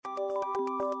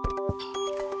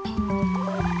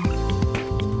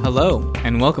Hello,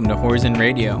 and welcome to Horizon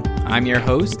Radio. I'm your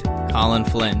host, Colin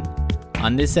Flynn.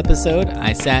 On this episode,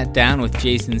 I sat down with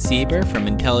Jason Sieber from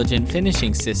Intelligent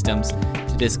Finishing Systems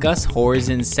to discuss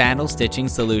Horizon's saddle stitching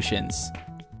solutions.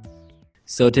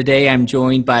 So today I'm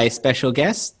joined by a special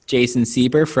guest, Jason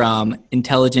Sieber from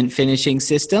Intelligent Finishing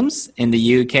Systems in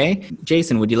the UK.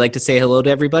 Jason, would you like to say hello to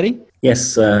everybody?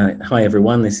 Yes, hi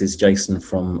everyone. This is Jason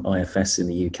from IFS in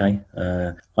the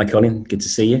UK. Hi Colin, good to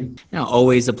see you. Now,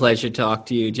 always a pleasure to talk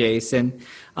to you, Jason.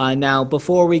 Now,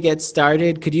 before we get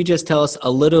started, could you just tell us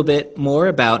a little bit more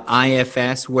about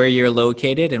IFS, where you're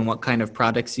located and what kind of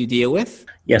products you deal with?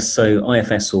 Yes, so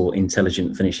IFS, or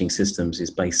Intelligent Finishing Systems, is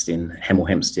based in Hemel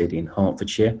Hempstead in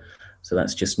Hertfordshire. So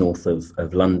that's just north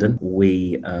of London.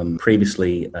 We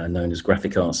previously known as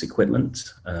Graphic Arts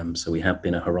Equipment. So we have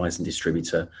been a Horizon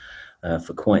distributor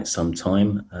for quite some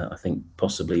time, I think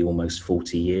possibly almost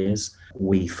 40 years.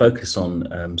 We focus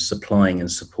on supplying and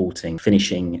supporting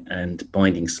finishing and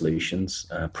binding solutions,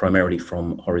 primarily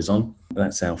from Horizon.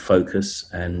 That's our focus,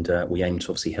 and we aim to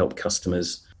obviously help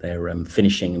customers their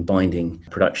finishing and binding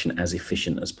production as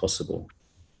efficient as possible.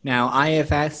 Now,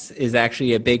 IFS is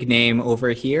actually a big name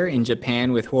over here in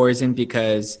Japan with Horizon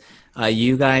because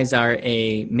you guys are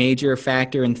a major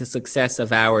factor in the success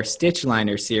of our Stitch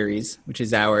Liner series, which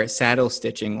is our saddle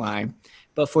stitching line.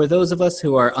 But for those of us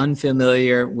who are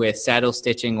unfamiliar with saddle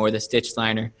stitching or the Stitch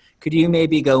Liner, could you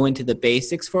maybe go into the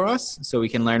basics for us so we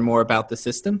can learn more about the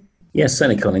system? Yes,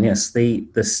 certainly, Colin. Yes, the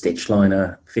Stitch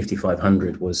Liner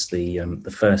 5500 was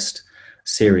the first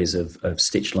series of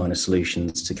Stitch Liner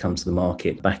solutions to come to the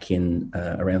market back in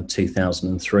around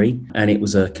 2003, and it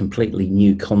was a completely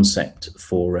new concept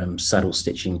for saddle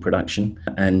stitching production.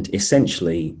 And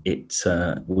essentially it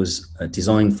was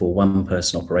designed for one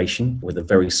person operation with a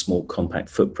very small compact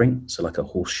footprint, so like a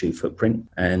horseshoe footprint.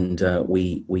 And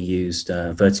we used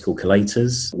vertical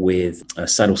collators with a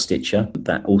saddle stitcher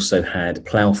that also had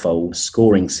plough fold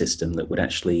scoring system that would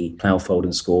actually plough fold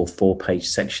and score 4-page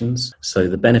sections. So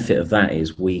the benefit of that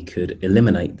is we could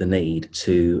eliminate the need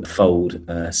to fold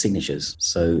signatures.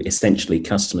 So essentially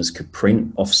customers could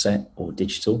print offset or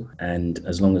digital, and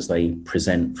as long as they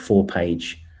present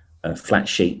 4-page flat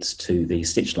sheets to the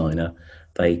Stitch Liner,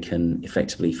 they can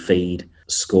effectively feed,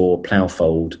 score, plough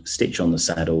fold, stitch on the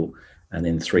saddle, and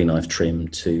then 3-knife trim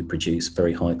to produce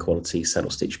very high quality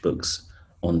saddle stitch books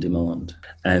on demand.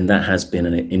 And that has been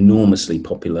an enormously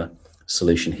popular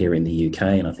solution here in the UK,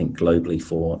 and I think globally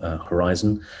for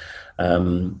Horizon.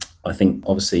 I think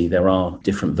obviously there are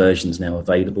different versions now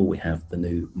available. We have the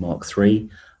new Mark III,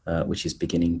 which is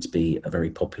beginning to be a very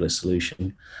popular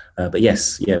solution. But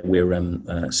yes,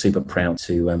 we're super proud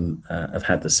to have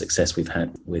had the success we've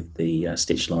had with the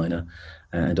Stitch Liner.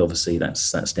 And obviously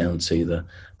that's down to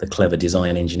the clever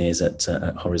design engineers at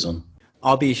Horizon.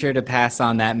 I'll be sure to pass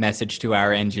on that message to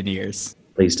our engineers.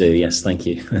 Please do. Yes, thank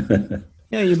you.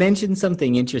 Yeah, you mentioned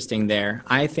something interesting there.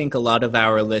 I think a lot of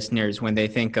our listeners, when they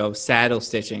think of saddle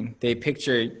stitching, they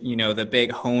picture, the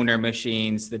big Hohner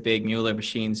machines, the big Mueller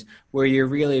machines, where you're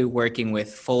really working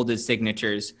with folded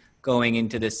signatures going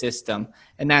into the system.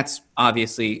 And that's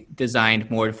obviously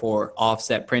designed more for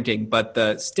offset printing, but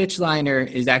the Stitch Liner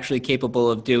is actually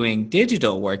capable of doing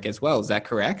digital work as well. Is that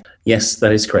correct? Yes,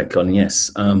 that is correct, Colin.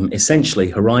 Yes. Essentially,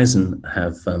 Horizon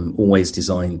have always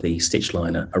designed the Stitch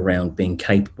Liner around being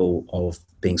capable of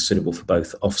being suitable for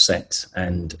both offset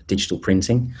and digital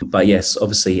printing. But yes,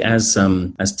 obviously, as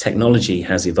technology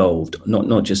has evolved,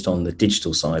 not just on the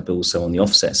digital side, but also on the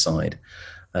offset side,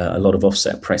 a lot of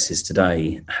offset presses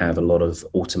today have a lot of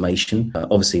automation.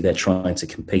 Obviously, they're trying to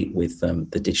compete with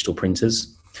the digital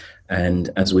printers. And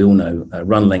as we all know,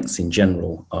 run lengths in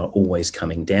general are always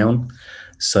coming down.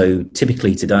 So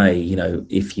typically today,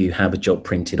 if you have a job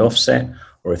printed offset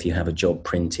or if you have a job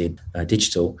printed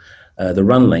digital, the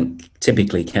run length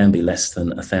typically can be less than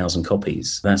 1,000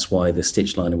 copies. That's why the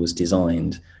Stitch Liner was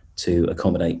designed to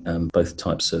accommodate both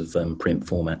types of print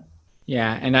format.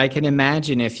 Yeah, and I can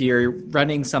imagine if you're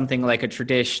running something like a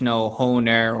traditional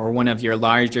Hohner or one of your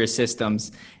larger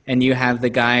systems, and you have the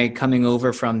guy coming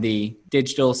over from the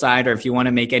digital side, or if you want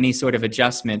to make any sort of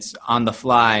adjustments on the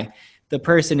fly, the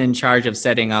person in charge of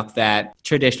setting up that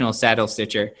traditional saddle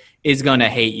stitcher is going to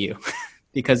hate you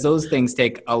because those things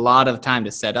take a lot of time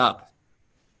to set up.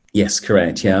 Yes,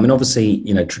 correct. Yeah, I mean, obviously,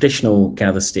 traditional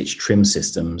gather stitch trim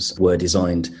systems were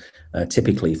designed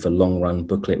typically for long run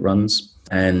booklet runs.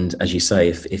 And as you say,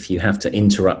 if you have to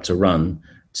interrupt a run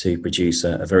to produce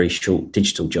a very short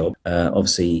digital job,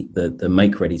 obviously the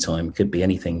make ready time could be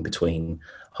anything between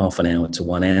half an hour to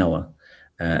 1 hour.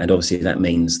 And obviously that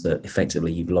means that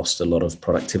effectively you've lost a lot of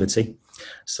productivity.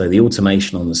 So the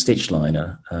automation on the stitch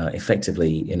liner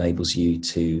effectively enables you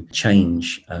to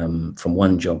change from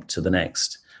one job to the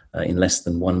next in less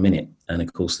than 1 minute. And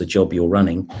of course, the job you're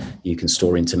running, you can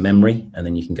store into memory, and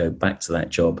then you can go back to that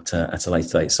job at a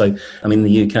later date. So, I mean, in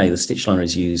the UK, the stitch liner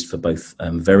is used for both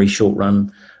very short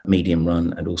run, medium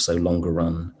run, and also longer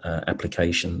run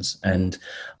applications. And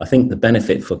I think the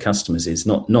benefit for customers is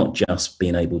not just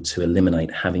being able to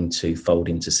eliminate having to fold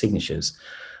into signatures,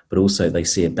 but also they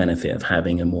see a benefit of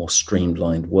having a more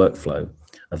streamlined workflow,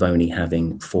 of only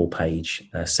having 4-page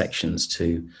sections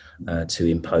to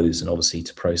impose and obviously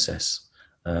to process.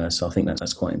 So I think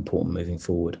that's quite important moving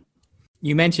forward.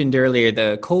 You mentioned earlier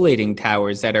the collating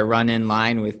towers that are run in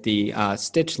line with the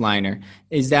stitch liner.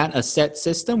 Is that a set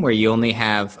system where you only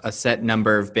have a set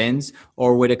number of bins,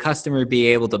 or would a customer be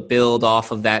able to build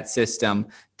off of that system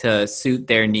to suit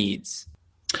their needs?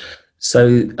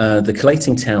 So the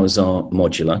collating towers are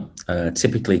modular.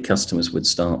 Typically, customers would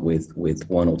start with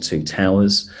 1 or 2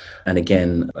 towers. And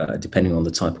again, depending on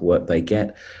the type of work they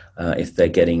get, if they're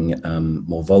getting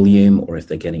more volume, or if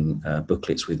they're getting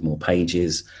booklets with more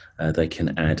pages, they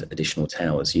can add additional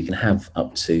towers. You can have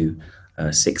up to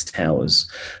 6 towers.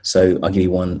 So I'll give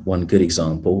you one good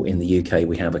example. In the UK,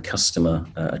 we have a customer,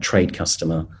 a trade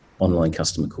customer, online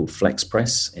customer called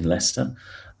FlexPress in Leicester.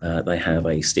 They have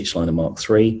a Stitch Liner Mark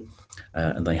III.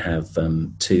 And they have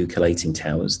 2 collating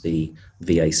towers, the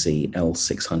VAC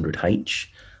L600H,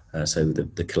 so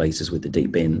the collators with the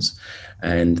deep bins.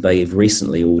 And they've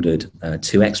recently ordered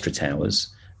 2 extra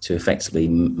towers to effectively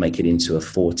make it into a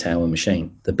 4-tower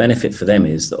machine. The benefit for them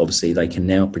is that obviously they can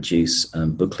now produce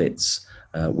booklets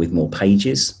with more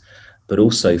pages, but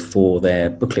also for their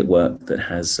booklet work that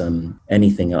has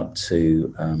anything up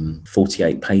to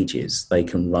 48 pages, they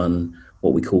can run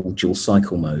what we call dual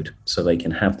cycle mode. So they can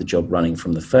have the job running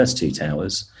from the first 2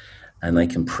 towers, and they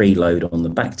can preload on the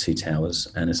back 2 towers.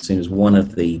 And as soon as one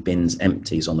of the bins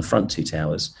empties on the front 2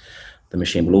 towers, the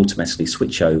machine will automatically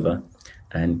switch over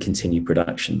and continue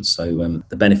production. So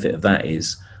the benefit of that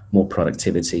is more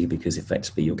productivity, because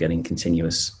effectively you're getting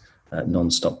continuous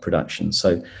non-stop production.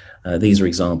 So these are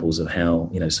examples of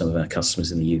how some of our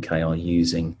customers in the UK are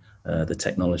using the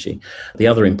technology. The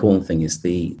other important thing is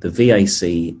the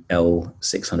VAC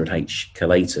L600H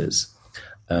collators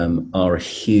are a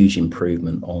huge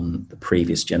improvement on the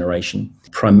previous generation,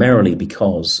 primarily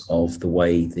because of the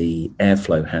way the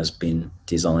airflow has been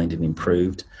designed and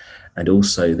improved, and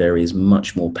also there is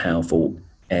much more powerful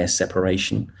air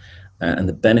separation. And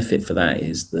the benefit for that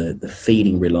is the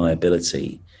feeding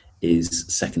reliability is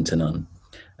second to none.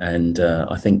 And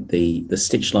I think the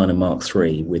Stitch Liner Mark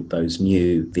III with those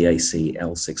new VAC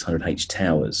L600H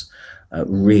towers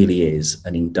really is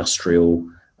an industrial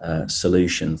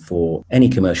solution for any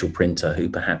commercial printer who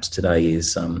perhaps today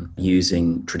is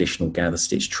using traditional gather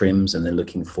stitch trims and they're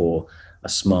looking for a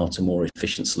smarter, more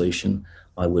efficient solution.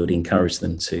 I would encourage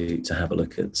them to have a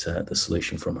look at the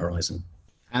solution from Horizon.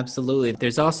 Absolutely.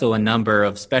 There's also a number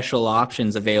of special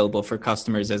options available for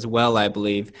customers as well, I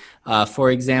believe. For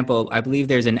example, I believe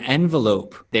there's an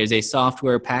envelope. There's a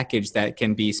software package that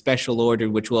can be special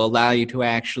ordered, which will allow you to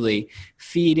actually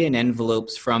feed in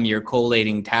envelopes from your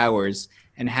collating towers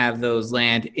and have those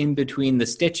land in between the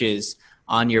stitches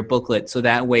on your booklet. So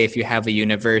that way, if you have a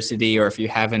university or if you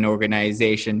have an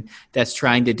organization that's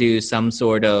trying to do some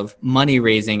sort of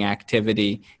money-raising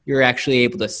activity, you're actually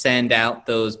able to send out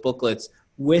those booklets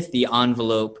with the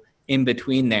envelope in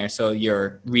between there. So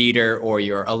your reader or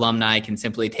your alumni can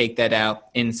simply take that out,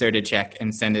 insert a check,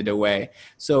 and send it away.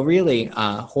 So really,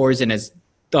 Horizon has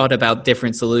thought about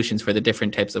different solutions for the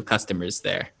different types of customers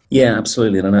there. Yeah,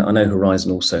 absolutely. And I know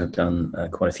Horizon also have done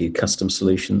quite a few custom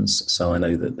solutions. So I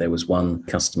know that there was one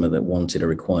customer that wanted a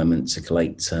requirement to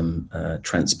collate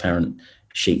transparent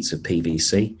sheets of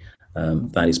PVC.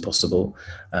 That is possible.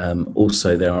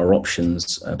 Also, there are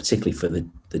options, particularly for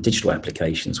the digital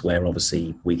applications, where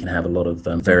obviously we can have a lot of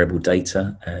variable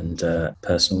data and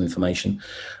personal information.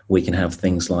 We can have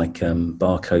things like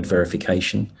barcode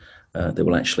verification that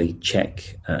will actually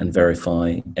check and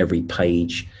verify every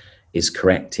page is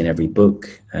correct in every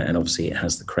book, and obviously it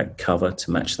has the correct cover to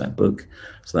match that book.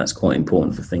 So that's quite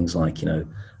important for things like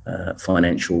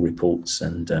financial reports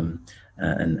and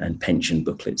pension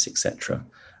booklets, etc.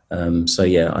 So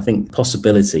yeah, I think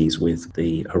possibilities with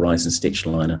the Horizon Stitch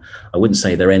Liner, I wouldn't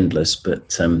say they're endless,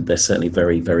 but they're certainly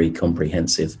very, very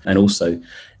comprehensive. And also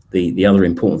the other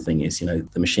important thing is,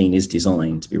 the machine is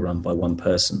designed to be run by one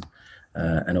person.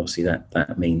 And obviously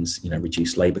that means,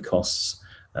 reduced labor costs,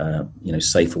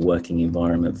 safer working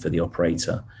environment for the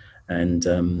operator,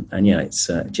 and yeah, it's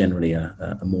generally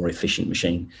a more efficient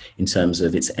machine in terms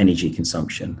of its energy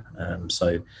consumption.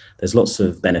 So there's lots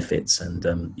of benefits,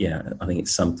 and yeah, I think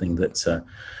it's something that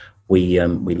we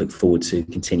look forward to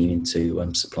continuing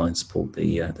to supply and support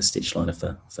the stitch liner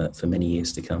for many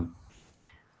years to come.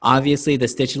 Obviously, the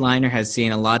stitch liner has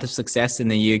seen a lot of success in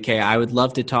the UK. I would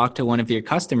love to talk to one of your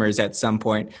customers at some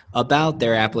point about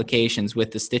their applications with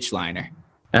the stitch liner.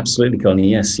 Absolutely, Colin.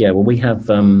 Yes, yeah. Well, we have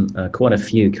quite a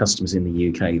few customers in the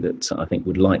UK that I think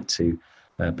would like to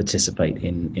participate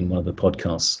in one of the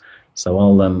podcasts. So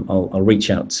I'll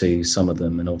reach out to some of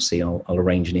them, and obviously I'll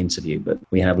arrange an interview. But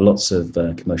we have lots of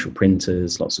commercial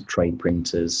printers, lots of trade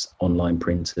printers, online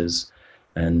printers.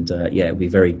 And yeah, it'd be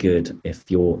very good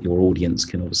if your audience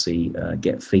can obviously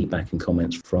get feedback and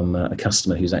comments from a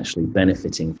customer who's actually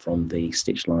benefiting from the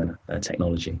stitch liner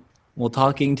technology. Well,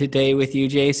 talking today with you,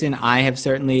 Jason, I have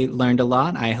certainly learned a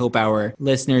lot. I hope our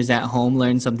listeners at home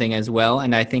learned something as well.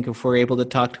 And I think if we're able to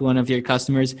talk to one of your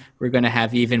customers, we're going to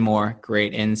have even more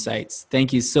great insights.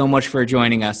 Thank you so much for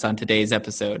joining us on today's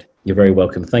episode. You're very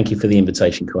welcome. Thank you for the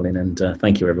invitation, Colin, and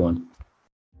thank you, everyone.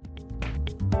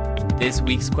 This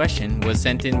week's question was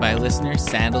sent in by listener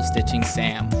Sandal Stitching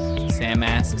Sam. Sam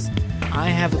asks, I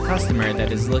have a customer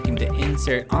that is looking to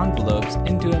insert envelopes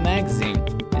into a magazine.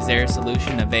 Is there a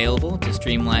solution available to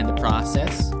streamline the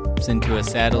process? Into a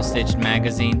saddle stitched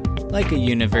magazine, like a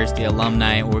university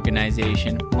alumni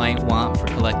organization might want for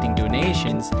collecting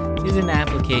donations, is an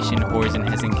application Horzen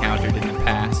has encountered in the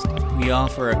past. We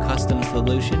offer a custom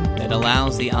solution that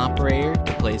allows the operator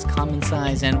to place common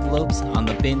size envelopes on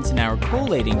the bins in our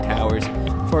collating towers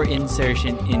for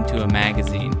insertion into a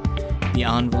magazine. The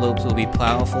envelopes will be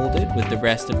plow folded with the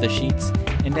rest of the sheets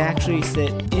and actually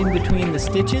sit in between the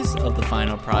stitches of the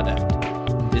final product.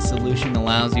 This solution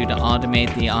allows you to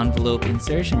automate the envelope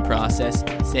insertion process,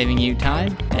 saving you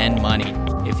time and money.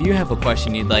 If you have a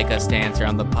question you'd like us to answer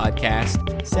on the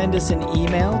podcast, send us an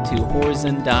email to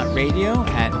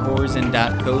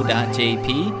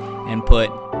horzen.radio@horzen.co.jp and put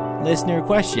listener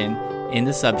question in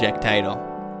the subject title.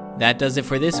 That does it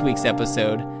for this week's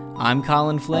episode. I'm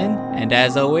Colin Flynn, and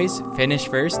as always, finish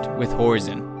first with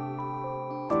Horzen.